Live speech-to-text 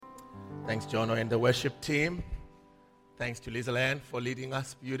Thanks, Jono, and the worship team. Thanks to Lisa Land for leading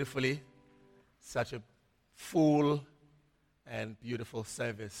us beautifully. Such a full and beautiful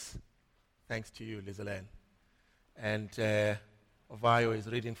service. Thanks to you, Lisa Land. And Ovayo is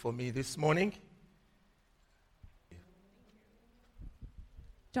reading for me this morning.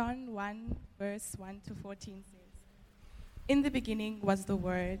 John 1, verse 1 to 14 says, "In the beginning was the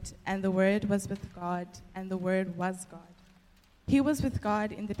Word, and the Word was with God, and the Word was God. He was with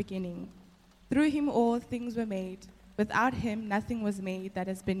God in the beginning. Through him all things were made. Without him nothing was made that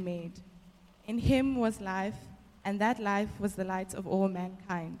has been made. In him was life, and that life was the light of all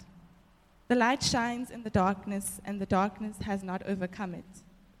mankind. The light shines in the darkness, and the darkness has not overcome it.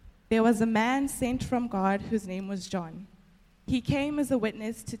 There was a man sent from God whose name was John. He came as a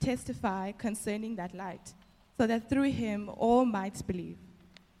witness to testify concerning that light, so that through him all might believe.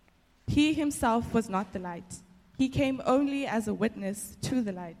 He himself was not the light. He came only as a witness to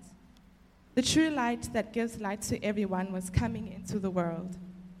the light. The true light that gives light to everyone was coming into the world.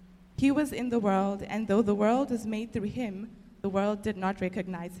 He was in the world, and though the world was made through him, the world did not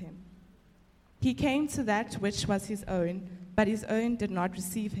recognize him. He came to that which was his own, but his own did not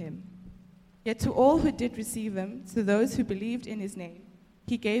receive him. Yet to all who did receive him, to those who believed in his name,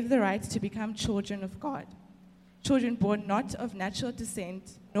 he gave the right to become children of God. Children born not of natural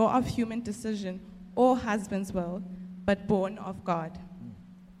descent, nor of human decision or husband's will, but born of God.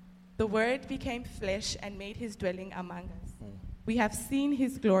 The Word became flesh and made his dwelling among us. We have seen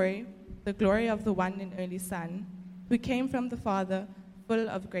his glory, the glory of the one and only Son, who came from the Father, full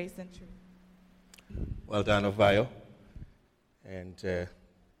of grace and truth." Well done, Ovayo. And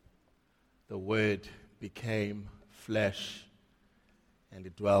the Word became flesh and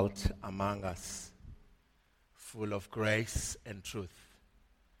it dwelt among us, full of grace and truth.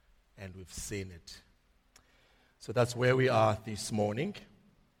 And we've seen it. So that's where we are this morning.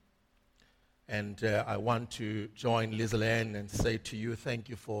 And I want to join Liz Lane and say to you, thank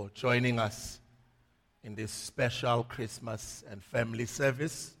you for joining us in this special Christmas and family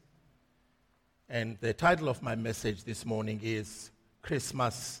service. And the title of my message this morning is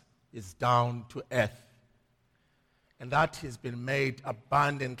Christmas is Down to Earth. And that has been made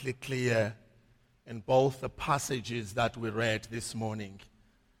abundantly clear in both the passages that we read this morning.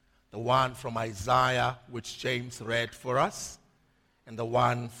 The one from Isaiah, which James read for us, and the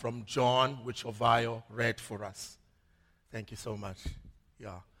one from John, which Ovayo read for us. Thank you so much.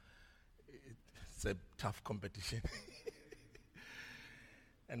 Yeah, it's a tough competition.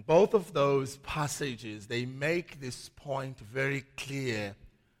 And both of those passages, they make this point very clear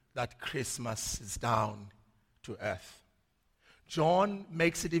that Christmas is down to earth. John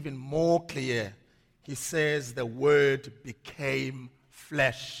makes it even more clear. He says the Word became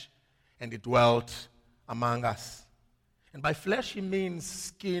flesh and it dwelt among us. And by flesh, he means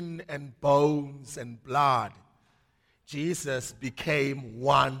skin and bones and blood. Jesus became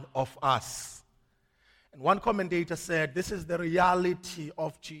one of us. And one commentator said, this is the reality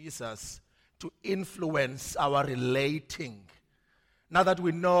of Jesus to influence our relating. Now that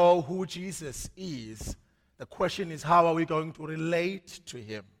we know who Jesus is, the question is, how are we going to relate to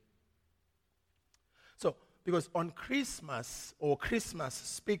him? So, because on Christmas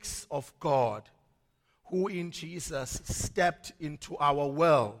speaks of God, who in Jesus stepped into our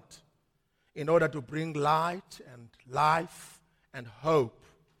world in order to bring light and life and hope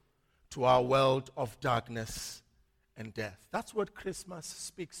to our world of darkness and death. That's what Christmas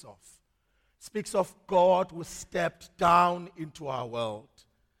speaks of. It speaks of God who stepped down into our world,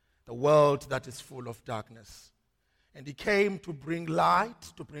 the world that is full of darkness. And he came to bring light,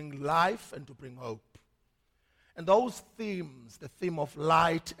 to bring life, and to bring hope. And those themes, the theme of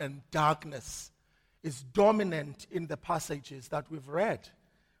light and darkness, is dominant in the passages that we've read.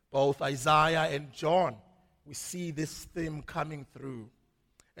 Both Isaiah and John, we see this theme coming through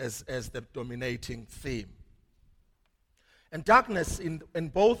as the dominating theme. And darkness, in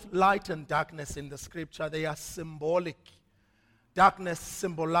both light and darkness in the scripture, they are symbolic. Darkness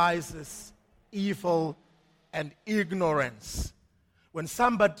symbolizes evil and ignorance. When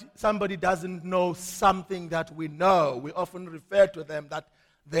somebody doesn't know something that we know, we often refer to them that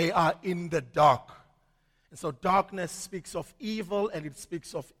they are in the dark. And so darkness speaks of evil and it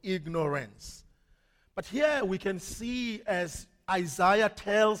speaks of ignorance. But here we can see as Isaiah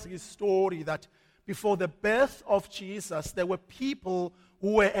tells his story that before the birth of Jesus, there were people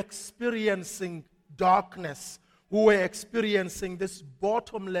who were experiencing darkness, who were experiencing this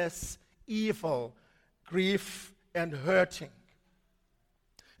bottomless evil, grief, and hurting.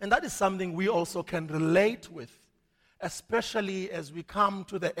 And that is something we also can relate with, especially as we come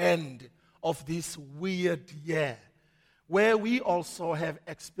to the end of this weird year, where we also have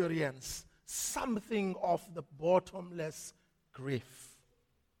experienced something of the bottomless grief.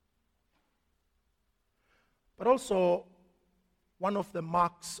 But also, one of the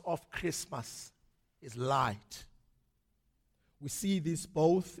marks of Christmas is light. We see this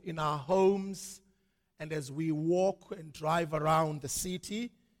both in our homes and as we walk and drive around the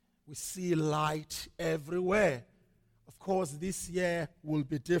city, we see light everywhere. Of course, this year will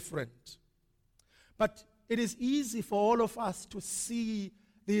be different. But it is easy for all of us to see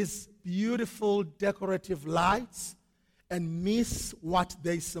these beautiful decorative lights and miss what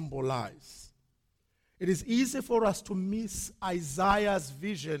they symbolize. It is easy for us to miss Isaiah's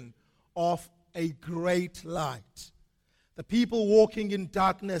vision of a great light. The people walking in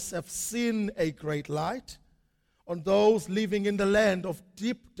darkness have seen a great light. On those living in the land of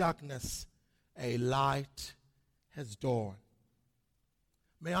deep darkness, a light has dawned.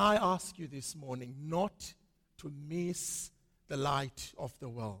 May I ask you this morning not to miss the light of the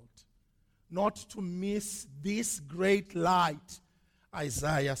world, not to miss this great light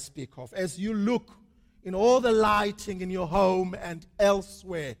Isaiah speaks of. As you look in all the lighting in your home and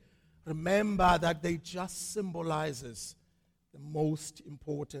elsewhere, remember that they just symbolizes the most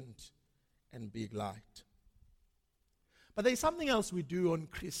important and big light. But there's something else we do on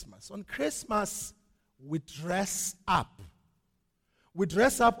Christmas. On Christmas, we dress up. We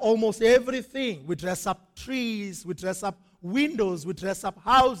dress up almost everything. We dress up trees, we dress up windows, we dress up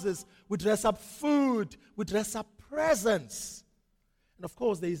houses, we dress up food, we dress up presents. And of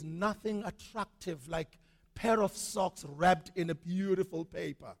course, there is nothing attractive like a pair of socks wrapped in a beautiful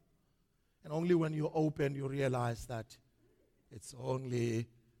paper. And only when you open, you realize that it's only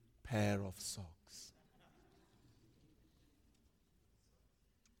a pair of socks.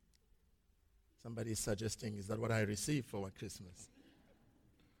 Somebody is suggesting, is that what I received for Christmas?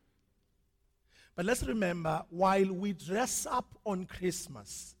 But let's remember, while we dress up on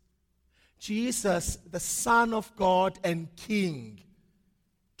Christmas, Jesus, the Son of God and King,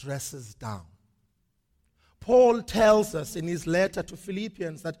 dresses down. Paul tells us in his letter to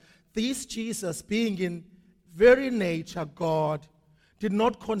Philippians that this Jesus, being in very nature God, did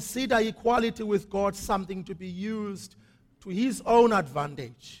not consider equality with God something to be used to his own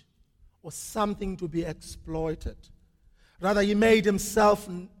advantage or something to be exploited. Rather, he made himself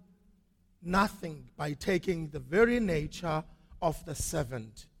nothing by taking the very nature of the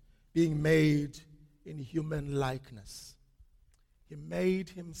servant, being made in human likeness. He made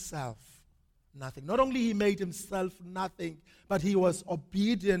himself nothing. Not only he made himself nothing, but he was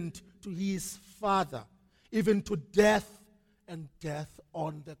obedient to his Father, even to death, and death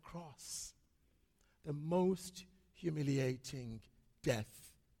on the cross. The most humiliating death.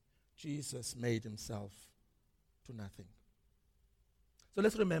 Jesus made himself to nothing. So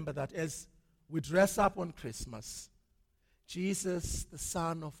let's remember that as we dress up on Christmas, Jesus, the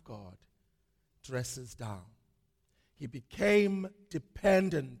Son of God, dresses down. He became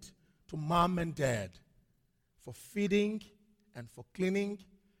dependent to mom and dad for feeding and for cleaning,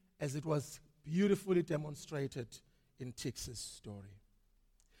 as it was beautifully demonstrated in Tix's story.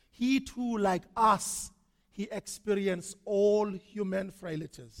 He too, like us, he experienced all human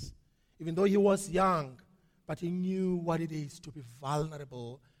frailties. Even though he was young, but he knew what it is to be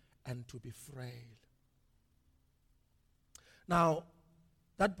vulnerable and to be frail. Now,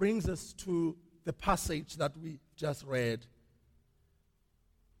 that brings us to the passage that we just read.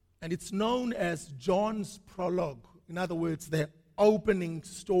 And it's known as John's prologue. In other words, the opening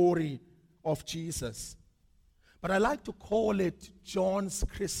story of Jesus. But I like to call it John's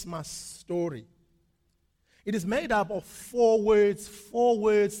Christmas story. It is made up of four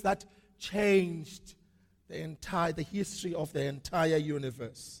words that changed the history of the entire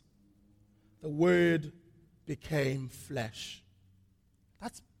universe. The Word became flesh.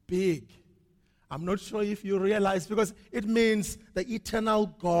 That's big. I'm not sure if you realize, because it means the eternal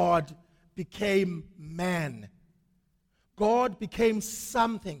God became man. God became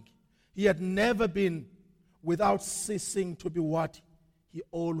something he had never been, without ceasing to be what he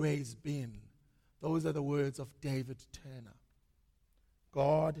always been. Those are the words of David Turner.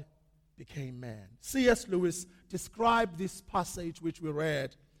 God became man. C.S. Lewis described this passage which we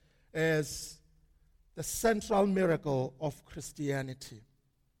read as the central miracle of Christianity.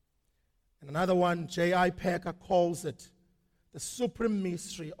 And another one, J.I. Packer, calls it the supreme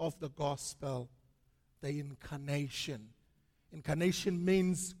mystery of the gospel, the incarnation. Incarnation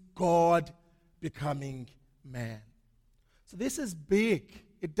means God becoming man. So this is big.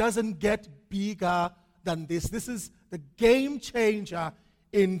 It doesn't get bigger than this. This is the game changer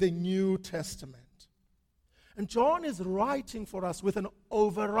in the New Testament. And John is writing for us with an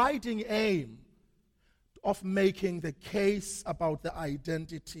overriding aim of making the case about the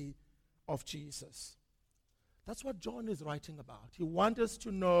identity of Jesus. That's what John is writing about. He wants us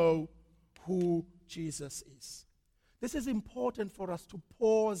to know who Jesus is. This is important for us to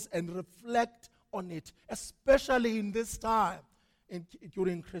pause and reflect on it, especially in this time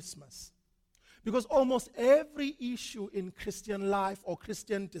during Christmas. Because almost every issue in Christian life or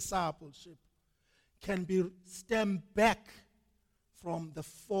Christian discipleship can be stemmed back from the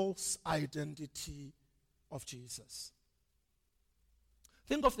false identity of Jesus.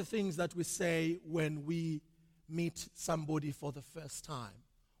 Think of the things that we say when we meet somebody for the first time.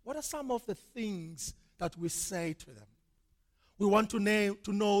 What are some of the things that we say to them? We want to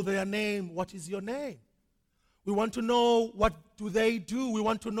know their name. What is your name? We want to know what do they do. We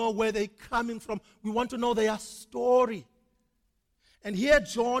want to know where they're coming from. We want to know their story. And here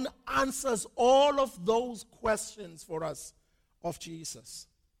John answers all of those questions for us of Jesus.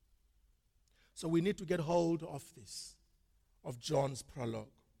 So we need to get hold of this, of John's prologue,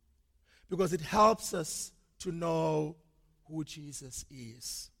 because it helps us to know who Jesus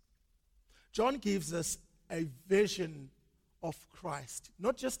is. John gives us a vision of Christ,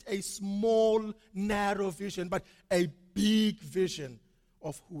 not just a small, narrow vision, but a big vision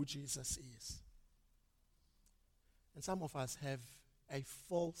of who Jesus is. And some of us have a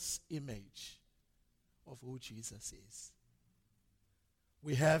false image of who Jesus is.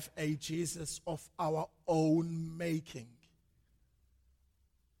 We have a Jesus of our own making.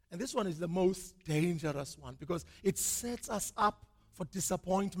 And this one is the most dangerous one because it sets us up for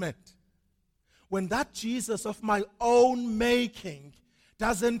disappointment. When that Jesus of my own making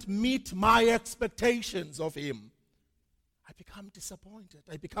doesn't meet my expectations of him, I become disappointed.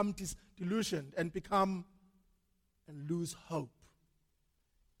 I become disillusioned and lose hope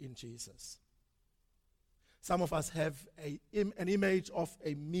in Jesus. Some of us have an image of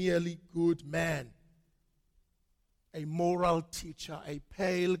a merely good man, a moral teacher, a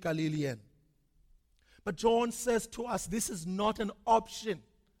pale Galilean. But John says to us, this is not an option.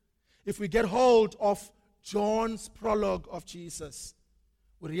 If we get hold of John's prologue of Jesus,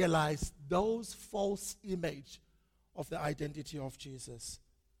 we realize those false images of the identity of Jesus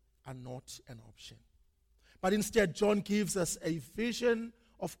are not an option. But instead, John gives us a vision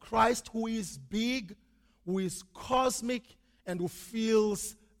of Christ who is big, who is cosmic, and who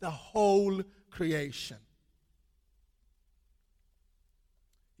fills the whole creation.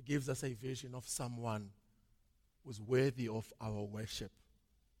 He gives us a vision of someone who's worthy of our worship.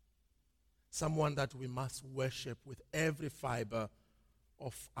 Someone that we must worship with every fiber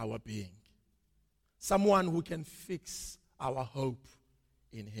of our being. Someone who can fix our hope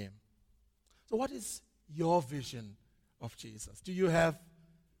in him. So what is your vision of Jesus? Do you have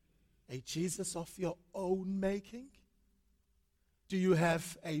a Jesus of your own making? Do you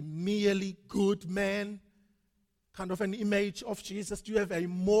have a merely good man, kind of an image of Jesus? Do you have a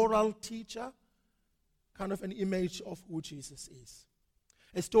moral teacher, kind of an image of who Jesus is?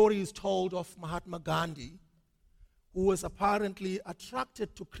 A story is told of Mahatma Gandhi, who was apparently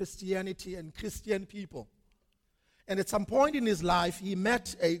attracted to Christianity and Christian people. And at some point in his life, he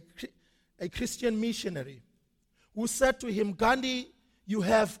met a Christian missionary who said to him, Gandhi, you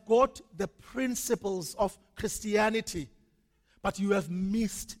have got the principles of Christianity, but you have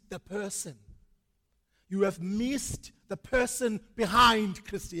missed the person. You have missed the person behind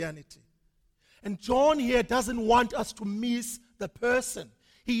Christianity. And John here doesn't want us to miss the person.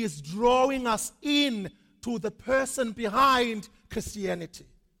 He is drawing us in to the person behind Christianity.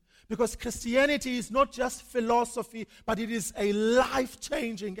 Because Christianity is not just philosophy, but it is a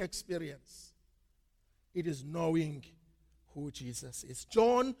life-changing experience. It is knowing who Jesus is.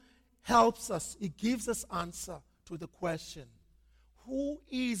 John helps us. He gives us answer to the question, who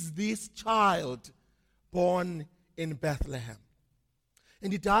is this child born in Bethlehem?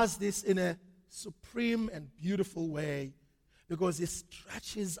 And he does this in a supreme and beautiful way because it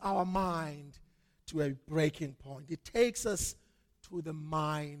stretches our mind to a breaking point. It takes us to the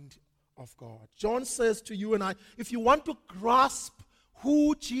mind of God. John says to you and I, if you want to grasp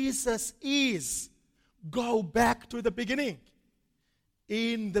who Jesus is, go back to the beginning.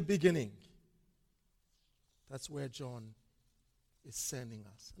 In the beginning. That's where John is sending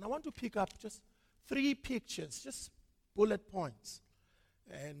us. And I want to pick up just 3 pictures, just bullet points.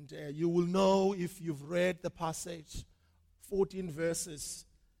 And you will know if you've read the passage, 14 verses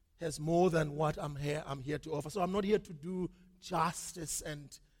has more than what I'm here to offer. So I'm not here to do justice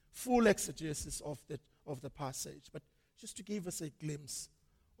and full exegesis of the passage, but just to give us a glimpse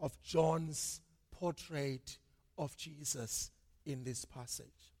of John's portrait of Jesus in this passage.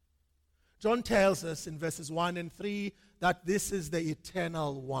 John tells us in verses 1 and 3 that this is the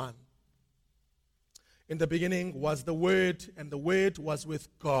eternal one. In the beginning was the Word, and the Word was with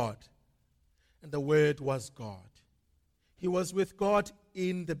God, and the Word was God. He was with God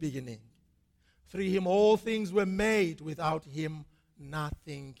in the beginning. Through him all things were made. Without him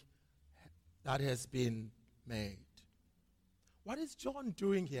nothing that has been made. What is John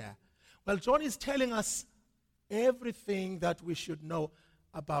doing here? Well, John is telling us everything that we should know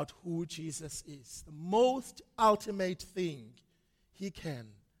about who Jesus is. The most ultimate thing he can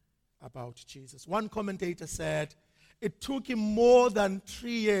about Jesus. One commentator said, it took him more than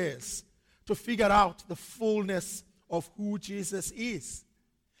 3 years to figure out the fullness of who Jesus is.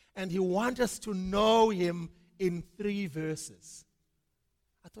 And he wants us to know him in 3 verses.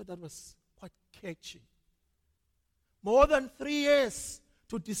 I thought that was quite catchy. More than 3 years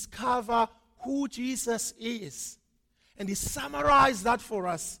to discover who Jesus is. And he summarized that for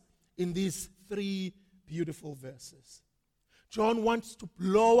us in these 3 beautiful verses. John wants to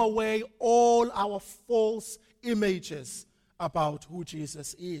blow away all our false images about who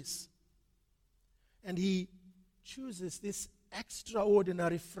Jesus is. And he chooses this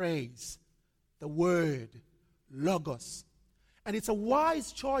extraordinary phrase, the word, logos. And it's a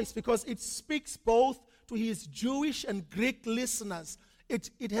wise choice because it speaks both to his Jewish and Greek listeners.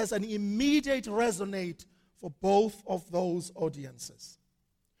 It has an immediate resonate for both of those audiences.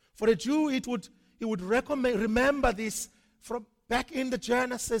 For a Jew, he would remember this from back in the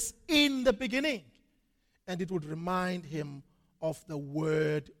Genesis, in the beginning. And it would remind him of the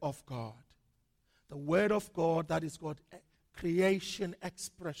Word of God. The Word of God that is got creation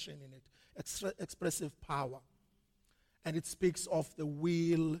expression in it, expressive power. And it speaks of the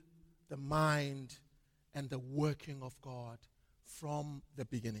will, the mind, and the working of God from the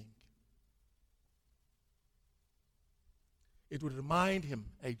beginning. It would remind him,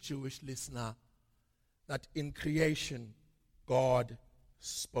 a Jewish listener, that in creation, God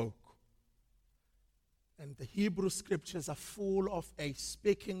spoke. And the Hebrew scriptures are full of a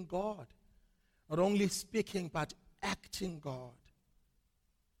speaking God. Not only speaking, but acting God.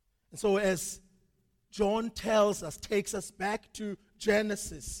 And so as John tells us, takes us back to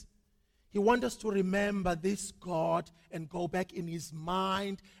Genesis, he wants us to remember this God and go back in his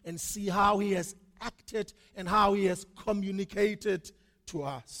mind and see how he has acted and how he has communicated to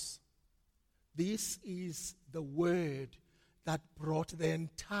us. This is the Word that brought the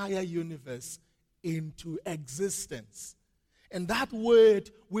entire universe into existence. And that Word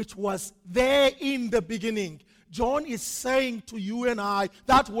which was there in the beginning, John is saying to you and I,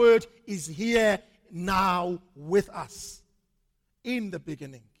 that Word is here now with us. In the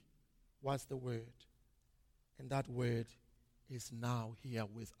beginning was the Word. And that Word is now here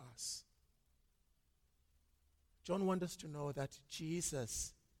with us. John wants us to know that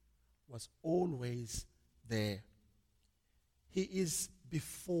Jesus was always there. He is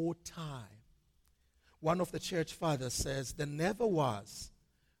before time. One of the church fathers says, there never was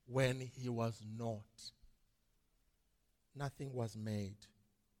when he was not. Nothing was made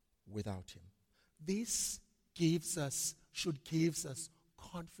without him. This should give us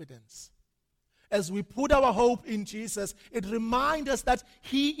confidence. As we put our hope in Jesus, it reminds us that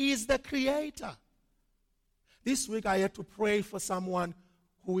he is the creator. This week I had to pray for someone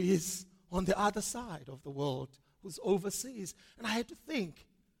who is on the other side of the world, who's overseas. And I had to think,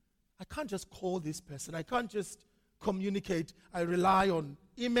 I can't just call this person. I can't just communicate. I rely on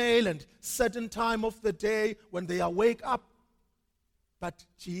email and certain time of the day when they wake up. But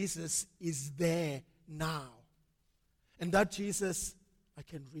Jesus is there now. And that Jesus, I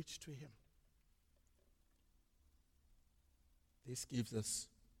can reach to him. This gives us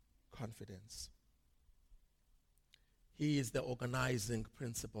confidence. He is the organizing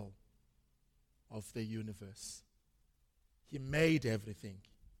principle of the universe. He made everything.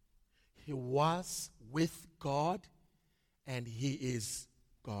 He was with God, and he is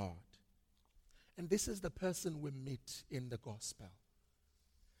God. And this is the person we meet in the gospel.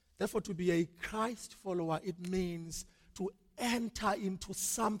 Therefore, to be a Christ follower, it means to enter into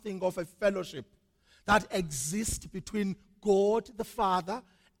something of a fellowship that exists between God the Father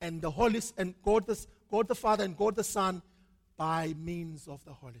and the Holy and God the Father and God the Son by means of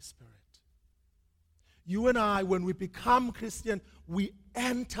the Holy Spirit. You and I, when we become Christian, we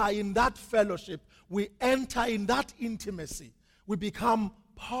enter in that fellowship. We enter in that intimacy. We become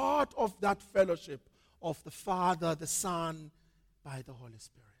part of that fellowship of the Father, the Son, by the Holy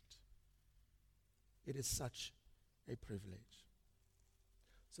Spirit. It is such a privilege.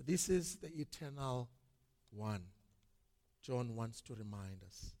 So this is the eternal one. John wants to remind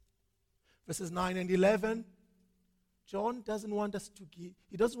us. Verses 9 and 11, John doesn't want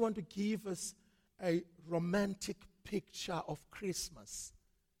to give us a romantic picture of Christmas,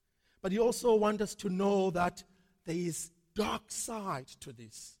 But he also wants us to know that there is dark side to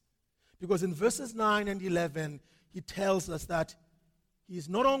this. Because in verses 9 and 11, he tells us that he is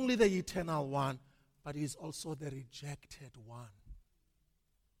not only the eternal one, but he is also the rejected one.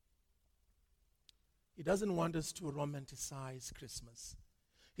 He doesn't want us to romanticize Christmas.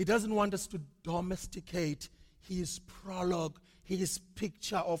 He doesn't want us to domesticate his prologue, his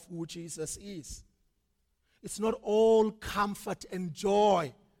picture of who Jesus is. It's not all comfort and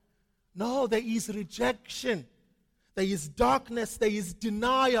joy. No, there is rejection. There is darkness. There is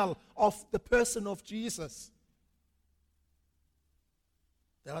denial of the person of Jesus.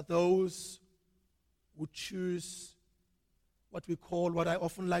 There are those who choose what I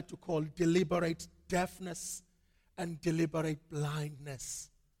often like to call deliberate deafness and deliberate blindness.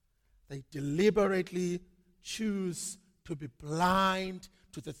 They deliberately choose to be blind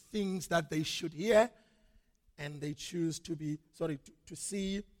to the things that they should hear, and they choose to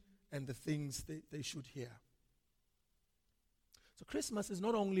see and the things they should hear. So Christmas is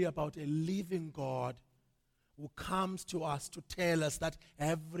not only about a living God who comes to us to tell us that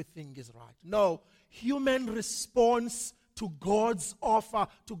everything is right. No, human response to God's offer,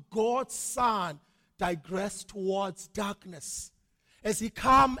 to God's Son, digress towards darkness. As he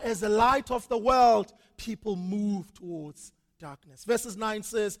comes as the light of the world, people move towards darkness. Verses 9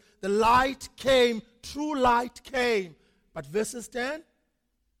 says, the light came, true light came. But verses 10,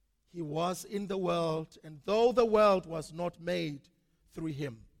 he was in the world, and though the world was not made through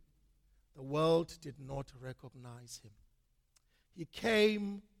him, the world did not recognize him. He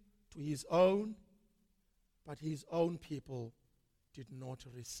came to his own, but his own people did not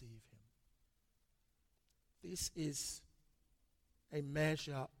receive him. This is a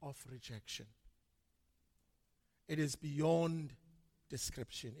measure of rejection. It is beyond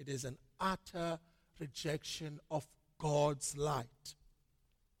description. It is an utter rejection of God's light.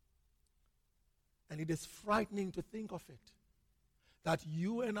 And it is frightening to think of it, that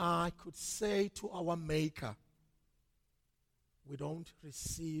you and I could say to our Maker, we don't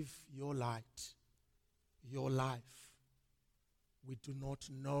receive your light, your life. We do not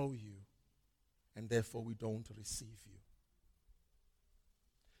know you, and therefore we don't receive you.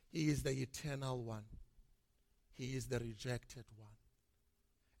 He is the eternal one. He is the rejected one.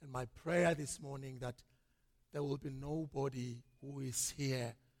 And my prayer this morning that there will be nobody who is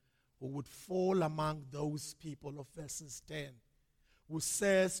here who would fall among those people of verses 10, who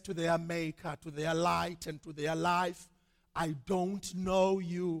says to their Maker, to their light and to their life, I don't know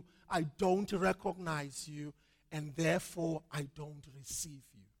you, I don't recognize you, and therefore I don't receive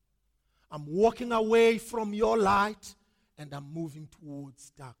you. I'm walking away from your light and I'm moving towards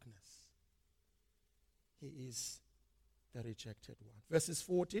darkness. He is the rejected one. Verses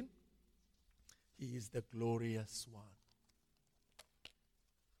 14, he is the glorious one.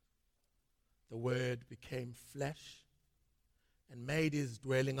 The Word became flesh and made his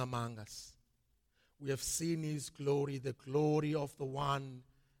dwelling among us. We have seen his glory, the glory of the one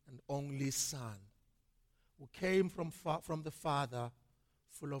and only Son, who came from the Father,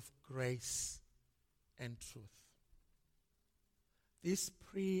 full of grace and truth. This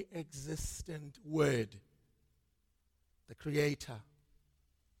pre-existent Word, the Creator,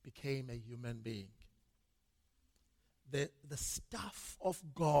 became a human being. The stuff of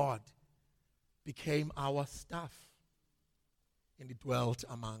God became our stuff, and he dwelt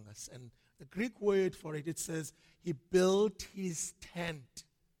among us. And the Greek word for it says, he built his tent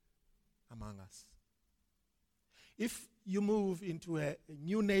among us. If you move into a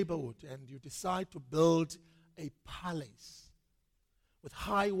new neighborhood and you decide to build a palace with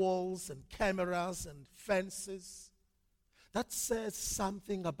high walls and cameras and fences, that says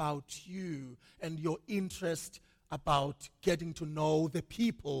something about you and your interest about getting to know the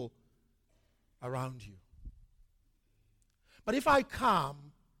people around you. But if I come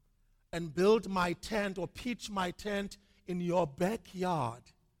and build my tent or pitch my tent in your backyard,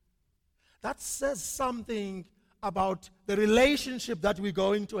 that says something about the relationship that we're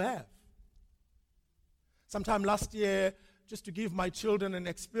going to have. Sometime last year, just to give my children an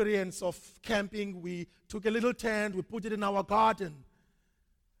experience of camping, we took a little tent, we put it in our garden.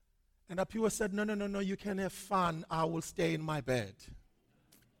 And Apua said, no, you can have fun. I will stay in my bed.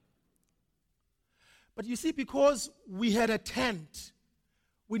 But you see, because we had a tent,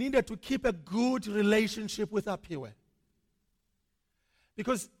 we needed to keep a good relationship with Apua.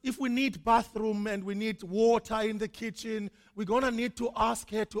 Because if we need bathroom and we need water in the kitchen, we're going to need to ask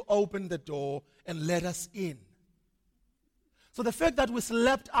her to open the door and let us in. So the fact that we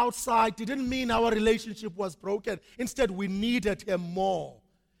slept outside didn't mean our relationship was broken. Instead, we needed her more.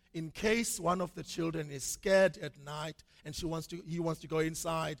 In case one of the children is scared at night and he wants to go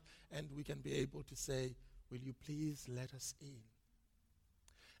inside and we can be able to say, will you please let us in?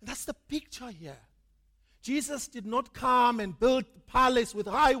 And that's the picture here. Jesus did not come and build a palace with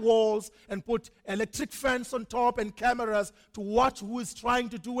high walls and put electric fence on top and cameras to watch who is trying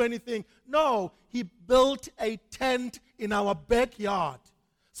to do anything. No, he built a tent in our backyard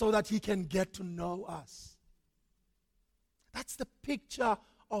so that he can get to know us. That's the picture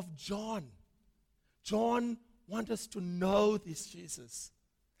of John. John wants us to know this Jesus.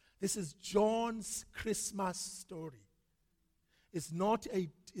 This is John's Christmas story. It's not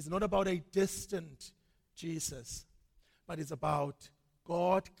about a distant Jesus, but it's about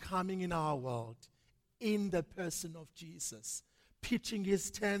God coming in our world in the person of Jesus, pitching his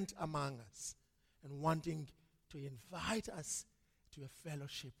tent among us and wanting to invite us to a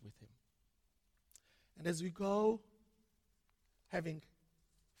fellowship with him. And as we go having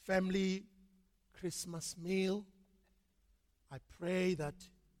family Christmas meal, I pray that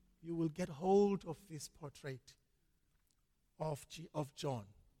you will get hold of this portrait of John,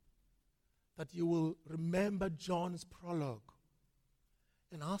 that you will remember John's prologue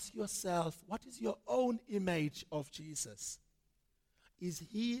and ask yourself, what is your own image of Jesus? Is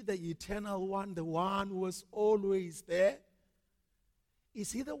he the eternal one, the one who was always there?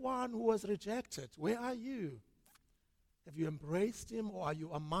 Is he the one who was rejected? Where are you? Have you embraced him, or are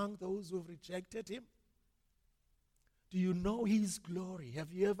you among those who have rejected him? Do you know his glory?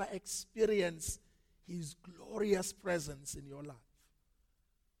 Have you ever experienced his glorious presence in your life?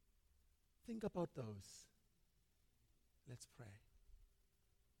 Think about those. Let's pray.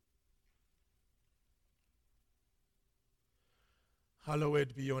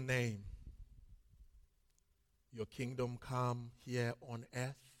 Hallowed be your name. Your kingdom come here on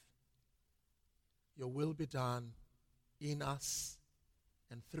earth. Your will be done in us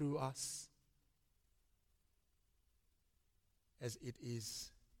and through us as it is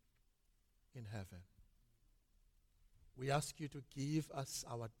in heaven. We ask you to give us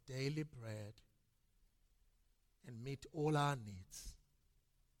our daily bread and meet all our needs,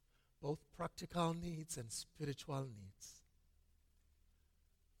 both practical needs and spiritual needs.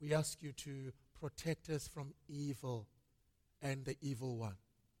 We ask you to protect us from evil and the evil one.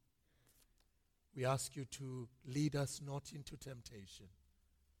 We ask you to lead us not into temptation,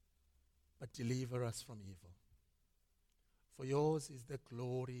 but deliver us from evil. For yours is the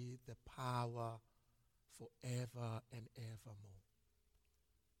glory, the power, forever and evermore.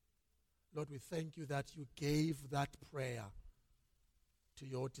 Lord, we thank you that you gave that prayer to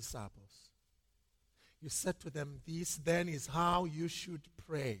your disciples. You said to them, this then is how you should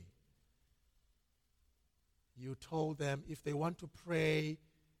pray. You told them if they want to pray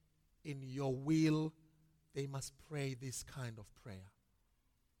in your will, they must pray this kind of prayer.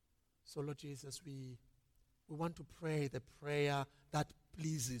 So, Lord Jesus, we want to pray the prayer that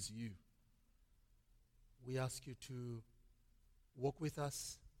pleases you. We ask you to walk with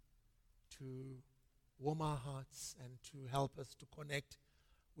us, to warm our hearts, and to help us to connect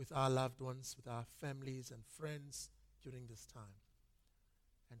with our loved ones, with our families and friends during this time,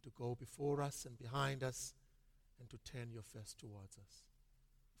 and to go before us and behind us, and to turn your face towards us.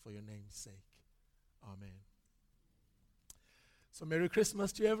 For your name's sake. Amen. So Merry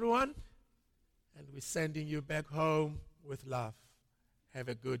Christmas to everyone, and we're sending you back home with love. Have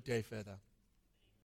a good day further.